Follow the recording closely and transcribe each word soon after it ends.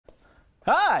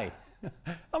Hi,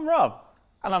 I'm Rob.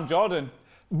 And I'm Jordan.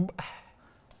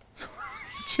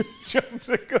 Jumps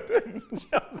are good.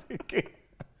 Jumps are good.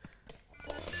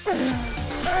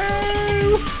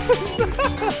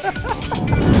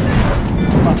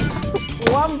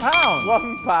 £1.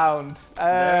 £1.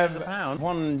 There's a pound.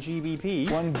 1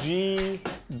 GBP. 1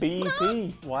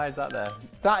 GBP. Why is that there?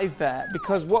 That is there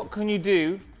because what can you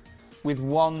do with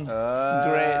one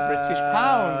great British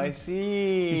pound? I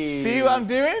see. You see what I'm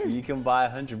doing? You can buy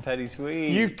 100 penny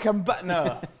sweets. You can buy.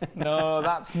 No, no,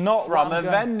 that's not from a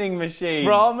vending machine.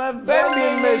 From a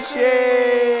vending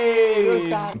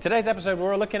machine. In today's episode,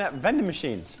 we're looking at vending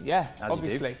machines. Yeah, As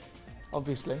obviously.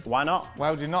 Obviously. Why not?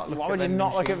 Why would you not look Why at would you vending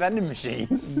not look at machines? vending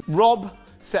machines? Rob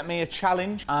set me a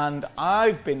challenge, and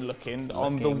I've been looking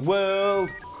on the World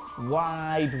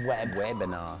Wide Web.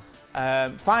 Webinar.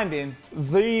 Finding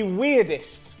the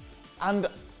weirdest and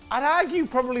I'd argue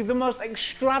probably the most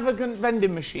extravagant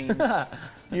vending machines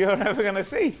you're ever going to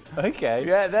see. Okay.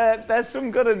 Yeah, there's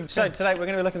some good ones. So today we're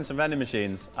going to be looking at some vending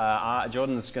machines.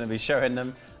 Jordan's going to be showing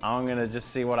them. I'm going to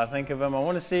just see what I think of them. I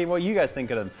want to see what you guys think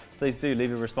of them. Please do leave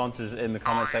your responses in the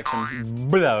comment section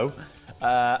below.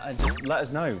 And just let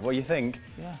us know what you think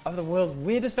of the world's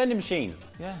weirdest vending machines.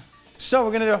 Yeah. So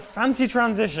we're going to do a fancy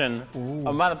transition.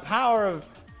 And by the power of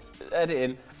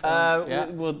editing,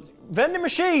 vending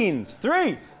machines.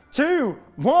 3, 2,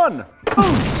 1.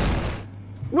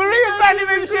 We're in vending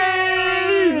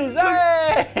machines!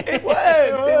 Hey! It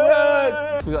worked! It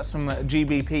worked! We got some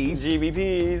GBPs.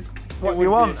 GBPs. What It we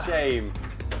would want? be a shame.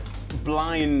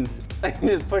 Blind.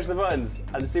 Just push the buttons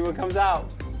and see what comes out.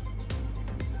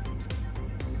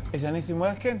 Is anything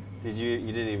working? Did you?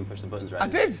 You didn't even push the buttons, right? I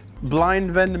did.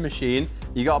 Blind vending machine.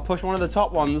 You got to push one of the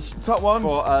top ones. Top ones.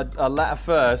 For a letter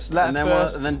first. Letter and then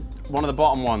first. and then one of the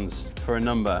bottom ones for a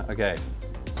number. Okay.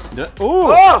 Ooh!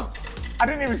 Oh! I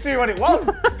didn't even see what it was.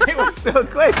 It was so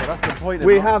quick. Well, that's the point.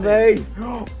 We have a.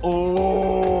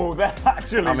 Oh, they're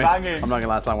actually banging. I'm not gonna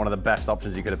lie, it's like one of the best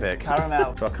options you could have picked.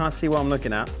 Caramel. So I can't see what I'm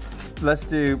looking at. Let's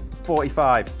do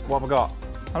 45. What have I got?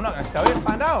 I'm not going to tell you.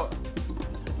 Find out.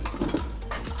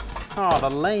 Oh, the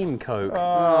lame Coke.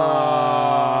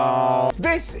 Oh.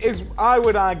 This is, I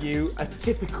would argue, a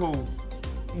typical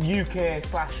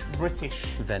UK/British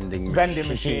vending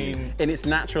machine. In its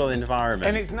natural environment.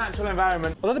 In its natural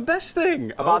environment. Well, the best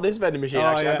thing about this vending machine,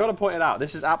 actually, yeah. I've got to point it out.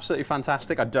 This is absolutely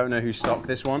fantastic. I don't know who stocked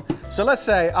this one. So let's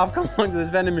say I've come along to this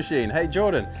vending machine. Hey,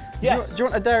 Jordan, do you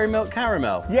want a Dairy Milk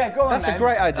Caramel? Yeah, go on That's then. a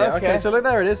great idea. Okay, so look,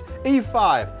 there it is.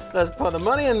 E5. Let's put the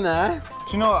money in there.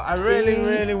 Do you know what? I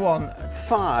really want?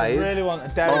 5. I really want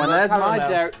a Dairy Milk and there's Caramel. my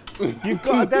Dairy. You've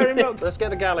got a Dairy Milk. Let's get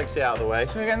the Galaxy out of the way.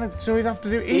 So we'd have to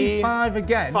do E5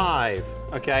 again. 5.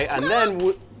 Okay, and then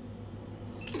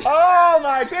oh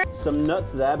my god! some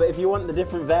nuts there, but if you want the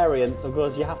different variants, of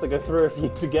course, you have to go through a few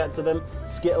to get to them.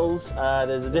 Skittles,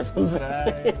 there's a different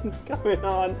variant going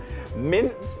on.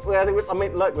 Mints, I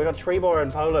mean, look, we've got Trebor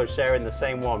and Polo sharing the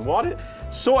same one.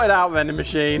 Sort it out, vending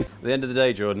machine. At the end of the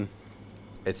day, Jordan,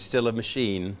 it's still a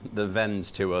machine that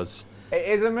vends to us. It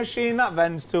is a machine that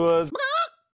vends to us.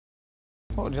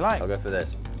 What would you like? I'll go for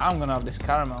this. I'm gonna have this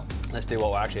caramel. Let's do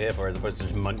what we're actually here for, as opposed to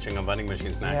just munching on vending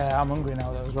machine snacks. Yeah, I'm hungry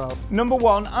now though as well. Number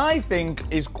one, I think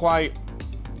is quite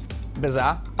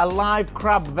bizarre. A live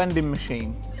crab vending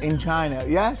machine in China.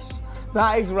 Yes,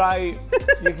 that is right.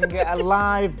 You can get a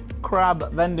live crab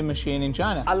vending machine in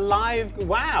China. A live,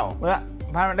 wow. Well,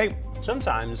 apparently.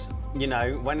 Sometimes, you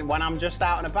know, when I'm just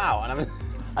out and about and I'm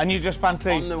and you just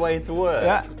fancy on the way to work.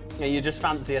 Yeah. Yeah, you just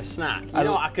fancy a snack. You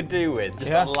know what I could do with?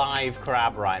 Just a live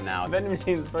crab right now. Vending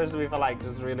machine's supposed to be for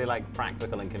just really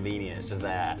practical and convenient. It's just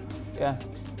there. Yeah.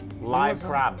 Live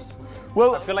crabs.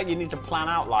 Well, I feel like you need to plan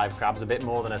out live crabs a bit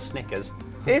more than a Snickers.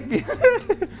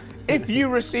 If you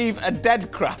receive a dead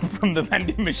crab from the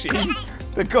vending machine,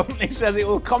 the company says it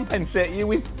will compensate you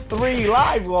with 3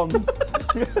 live ones.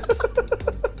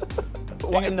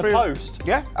 What, in the post?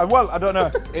 Yeah, well, I don't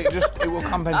know. It will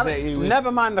compensate you with...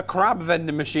 Never mind the crab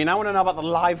vending machine. I want to know about the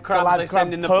live crabs they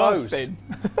send in the post.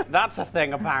 That's a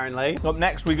thing, apparently. Up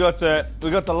next, we go to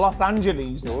Los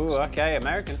Angeles. Ooh, okay,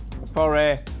 American. For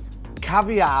a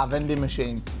caviar vending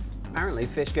machine. Apparently,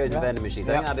 fish goes in vending machines.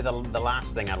 I think that'd be the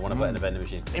last thing I'd want to put in a vending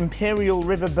machine. Imperial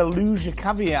River Beluga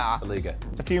caviar. Beluga.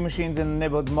 A few machines in the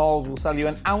neighbourhood malls will sell you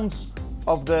an ounce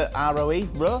of the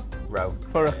roe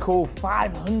for a cool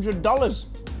 $500.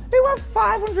 Who has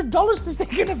 $500 to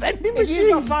stick in a vending machine? If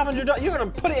you've got $500, you're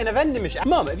going to put it in a vending machine.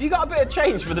 Mum, have you got a bit of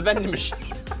change for the vending machine?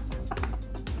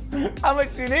 How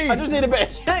much do you need? I just need a bit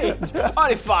of change.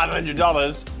 Only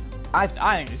 $500. I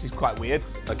think this is quite weird.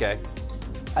 Okay.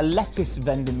 A lettuce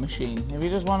vending machine. If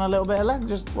you just want a little bit of lettuce,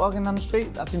 just walking down the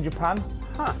street, that's in Japan.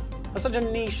 Huh. That's such a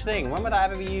niche thing. When would that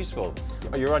ever be useful?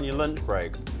 Oh, you're on your lunch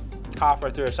break,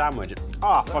 halfway through a sandwich.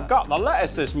 Oh, I forgot the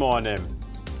lettuce this morning.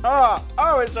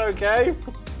 Oh, it's okay.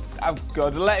 I've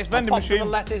got a lettuce vending machine. The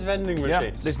lettuce vending machine.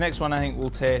 Yep. This next one I think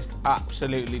will taste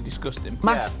absolutely disgusting.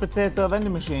 Mashed potato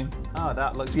vending machine. Oh,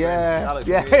 that looks that looks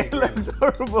really it looks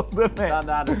horrible, doesn't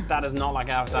it? That is not like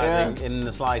advertising in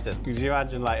the slightest. Could you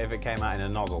imagine like if it came out in a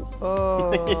nozzle?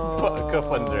 Oh. You'd put a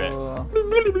cup under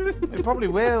it. It probably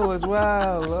will as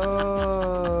well.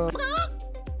 Oh.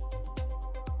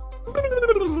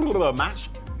 Mash.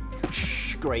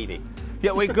 Gravy.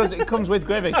 Yeah, well, it comes with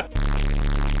gravy.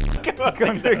 It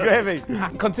comes with gravy.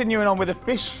 Continuing on with a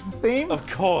fish theme. Of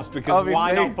course, because obviously.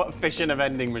 Why not put fish in a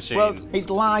vending machine? Well, it's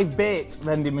live bait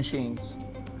vending machines.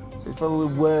 So it's full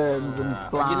with worms and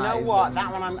flies. You know what?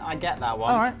 That one, I get that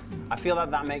one. All right. I feel like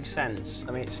that makes sense.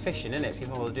 I mean, it's fishing, isn't it?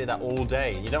 People will do that all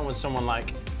day. You don't want someone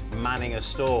like manning a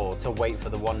store to wait for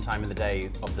the one time in the day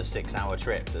of the 6-hour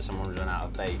trip that someone's run out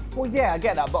of bait. Well, yeah, I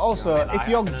get that. But also, You know what I mean? if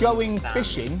you're going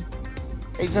fishing,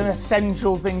 it's an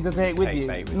essential thing to take with you.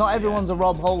 Not everyone's a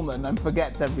Rob Holman and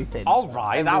forgets everything. All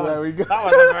right, that was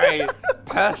a very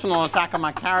personal attack on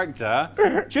my character.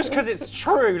 Just because it's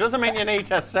true doesn't mean you need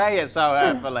to say it so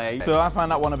hurtfully. So I find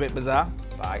that one a bit bizarre.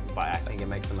 But I think it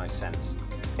makes the most sense.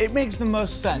 It makes the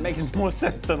most sense. It makes more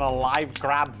sense than a live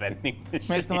crab vending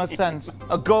machine. Makes the most sense.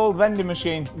 A gold vending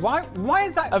machine. Why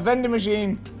is that? A vending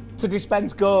machine to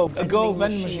dispense gold. A gold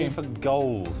vending machine for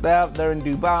gold. They're in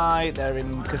Dubai, they're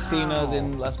in casinos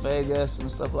in Las Vegas and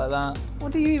stuff like that.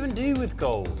 What do you even do with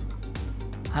gold?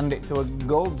 Hand it to a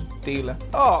gold dealer.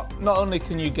 Oh, not only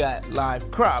can you get live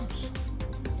crabs,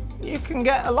 you can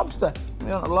get a lobster. You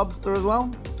want a lobster as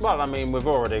well? Well, I mean, we've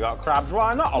already got crabs.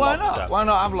 Why not a lobster? Why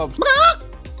not have lobster?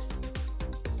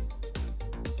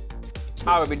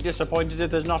 I would be disappointed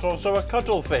if there's not also a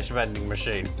cuttlefish vending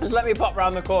machine. Just let me pop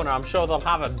round the corner. I'm sure they'll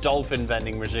have a dolphin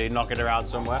vending machine knocking around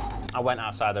somewhere. I went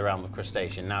outside the realm of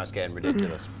crustacean. Now it's getting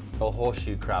ridiculous. A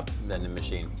horseshoe crab vending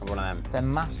machine. One of them. They're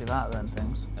massive, aren't them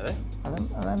things? Are they?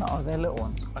 Are they not? Are they little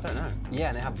ones? I don't know. Yeah,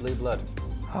 and they have blue blood.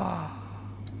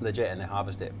 Legit, and they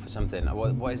harvest it for something.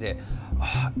 What is it?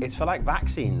 It's for like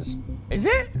vaccines. Is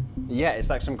it? Yeah,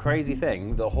 it's like some crazy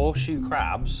thing. The horseshoe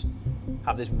crabs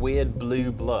have this weird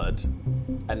blue blood,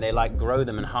 and they like grow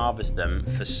them and harvest them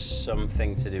for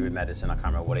something to do with medicine. I can't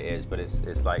remember what it is, but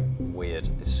it's like weird.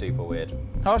 It's super weird.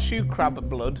 Horseshoe crab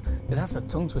blood, that's a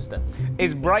tongue twister,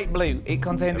 is bright blue. It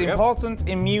contains important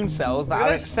immune cells that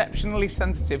are exceptionally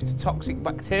sensitive to toxic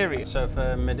bacteria. So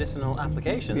for medicinal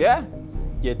applications,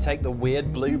 you take the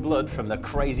weird blue blood from the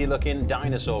crazy looking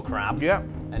dinosaur crab,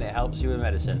 and it helps you with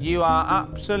medicine. You are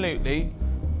absolutely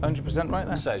 100% right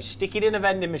there. So stick it in a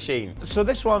vending machine. So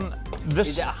this one,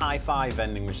 is it a high five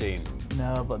vending machine?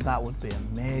 No, but that would be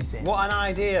amazing. What an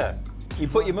idea! You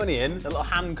put your money in, a little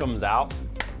hand comes out,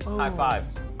 high five.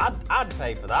 I'd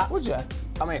pay for that. Would you?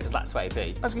 I mean, if it's like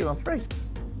 20p. Let's give one free.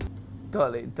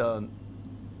 Don't.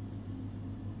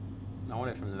 I want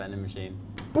it from the vending machine.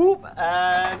 Boop!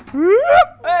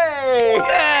 Hey!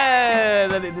 Yeah!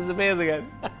 Then it disappears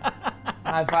again.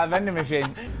 High five vending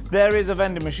machine. There is a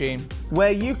vending machine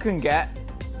where you can get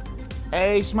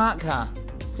a smart car.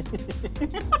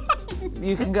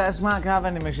 You can get a smart car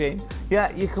vending machine.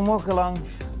 Yeah, you can walk along.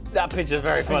 That picture's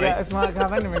very funny. Get a smart car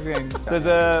vending machine. There's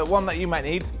a one that you might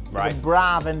need. Right. A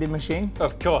bra vending machine.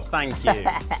 Of course, thank you.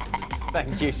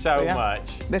 Thank you so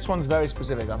much. This one's very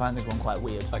specific. I find this one quite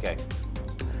weird. Okay.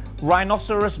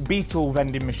 Rhinoceros beetle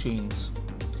vending machines.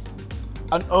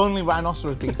 And only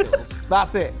rhinoceros beetles.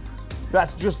 That's it.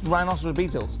 That's just rhinoceros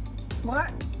beetles. What?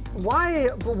 Why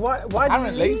do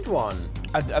you need one?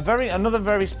 Another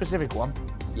very specific one.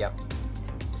 Yep.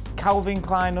 Calvin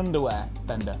Klein underwear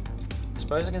vendor. I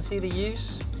suppose I can see the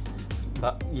use,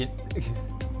 but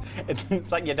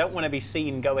it's like you don't want to be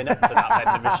seen going up to that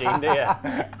vending machine, do you?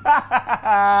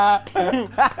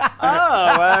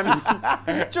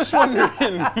 Just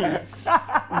wondering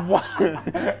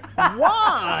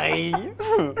why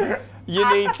you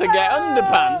need to get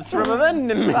underpants from a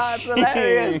vending machine. That's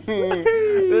hilarious.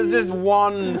 There's just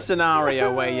one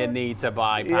scenario where you need to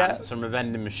buy pants from a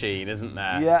vending machine, isn't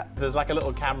there? Yeah. There's like a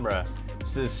little camera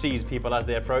that sees people as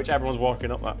they approach. Everyone's walking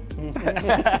up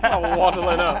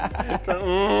waddling up.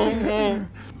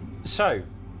 So,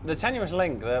 the tenuous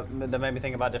link that made me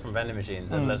think about different vending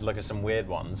machines, and let's look at some weird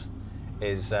ones,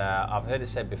 is I've heard it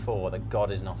said before that God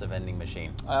is not a vending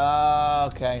machine.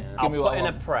 Okay. I'll put in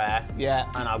a prayer,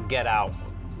 and I'll get out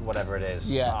whatever it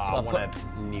is. Yeah. I want a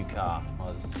new car.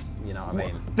 You know what I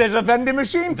mean? There's a vending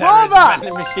machine for that! There is a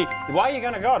vending machine. Why are you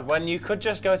going to God when you could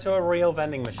just go to a real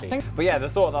vending machine? But yeah, the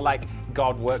thought that like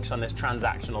God works on this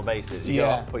transactional basis. You go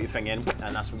up, put your thing in,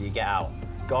 and that's what you get out.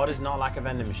 God is not like a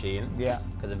vending machine. Yeah.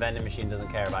 Because a vending machine doesn't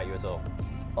care about you at all.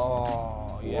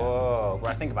 Oh, yeah. Whoa. When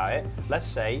I think about it, let's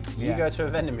say you go to a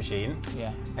vending machine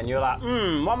and you're like, what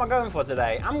am I going for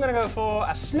today? I'm going to go for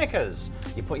a Snickers.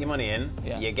 You put your money in,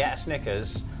 you get a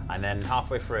Snickers, and then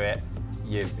halfway through it,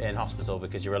 you're in hospital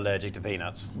because you're allergic to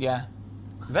peanuts. Yeah.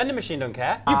 Vending machine don't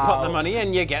care. You put the money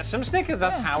in, you get some Snickers.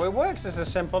 That's how it works. It's as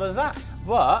simple as that.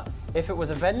 But if it was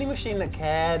a vending machine that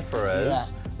cared for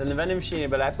us, then the vending machine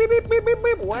would be like, beep, beep, beep, beep,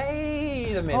 beep.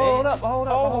 Wait a minute. Hold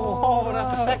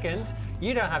up a second.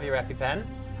 You don't have your EpiPen.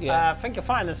 I think you're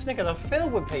fine. The Snickers are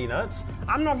filled with peanuts.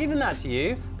 I'm not giving that to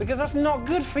you because that's not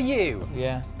good for you.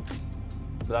 Yeah.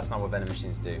 But that's not what vending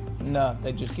machines do. No,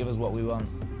 they just give us what we want.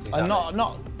 Exactly. And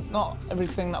not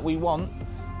everything that we want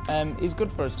is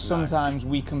good for us. No. Sometimes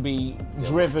we can be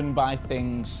driven by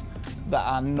things that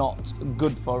are not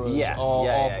good for us,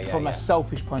 or from a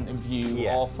selfish point of view,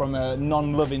 or from a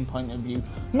non-loving point of view.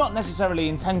 Not necessarily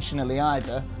intentionally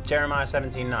either. Jeremiah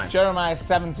 17:9. Jeremiah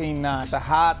 17:9. The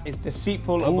heart is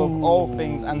deceitful above all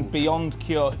things and beyond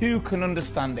cure. Who can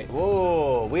understand it?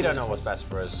 Whoa, we don't know what's best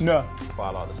for us. No. Quite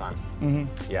a lot of the time.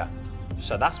 Yeah.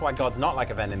 So that's why God's not like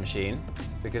a vending machine,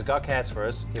 because God cares for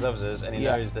us, He loves us, and He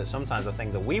knows that sometimes the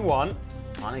things that we want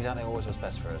aren't exactly always what's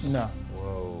best for us. No.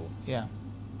 Whoa. Yeah.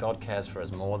 God cares for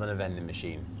us more than a vending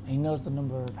machine. He knows the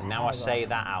number of And now I say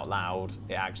that out loud,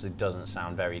 it actually doesn't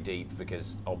sound very deep,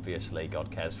 because obviously God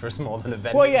cares for us more than a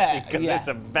vending machine, because it's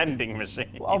a vending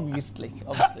machine. Well, obviously.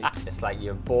 It's like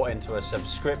you're bought into a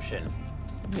subscription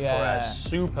for a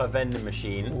super vending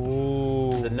machine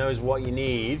that knows what you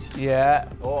need. Yeah.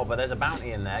 Oh, but there's a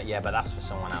bounty in there. Yeah, but that's for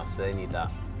someone else. They need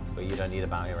that. But you don't need a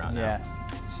bounty right now.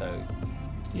 So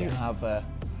you have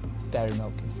dairy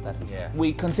milk instead. Yeah.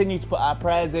 We continue to put our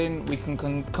prayers in. We can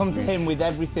come to Him with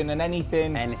everything and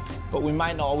anything. But we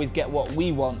might not always get what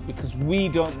we want because we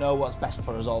don't know what's best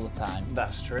for us all the time.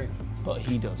 That's true. But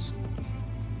He does.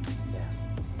 Yeah.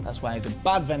 That's why He's a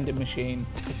bad vending machine,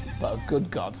 but a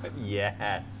good God.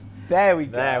 Yes. There we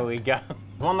go. There we go.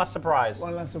 One last surprise.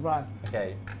 One last surprise.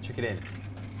 Okay, chuck it in.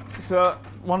 So,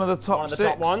 one of the top six.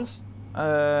 Top ones.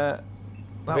 That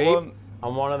Beep. one.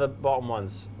 And one of the bottom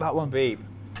ones. That one. Beep.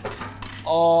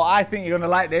 Oh, I think you're going to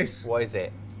like this. What is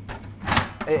it?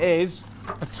 It is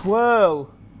a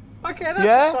twirl. Okay, that's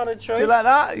a solid choice. Do you like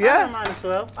that? Yeah. I don't mind a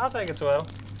twirl. I'll take a twirl.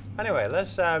 Anyway,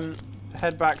 let's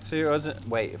head back to us.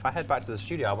 Wait, if I head back to the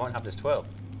studio, I won't have this twirl.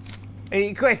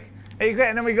 Eat it quick,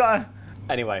 and then we got to...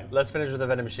 Anyway, let's finish with the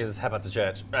vending machines. Let's head back to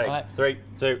church. Ready? Right. 3,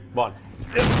 2, 1.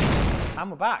 And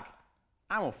we're back.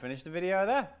 And we'll finish the video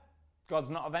there. God's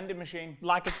not a vending machine.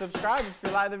 Like and subscribe if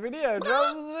you like the video.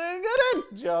 Jobs are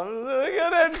good. Jobs are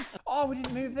good. Oh, we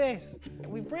didn't move this.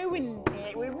 We ruined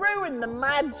it. We ruined the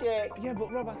magic. Yeah, but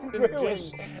Rob, I think we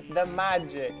ruined the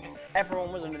magic.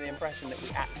 Everyone was under the impression that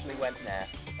we actually went there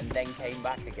and then came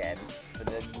back again for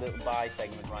the little bye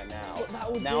segment right now.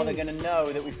 Now they're going to know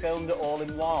that we filmed it all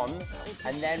in one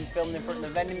and then filmed in front of the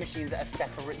vending machines at a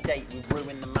separate date. We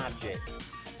ruined the magic.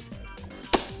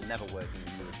 Never working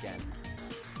with you again.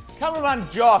 Cameraman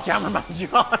Josh. Cameraman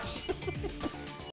Josh.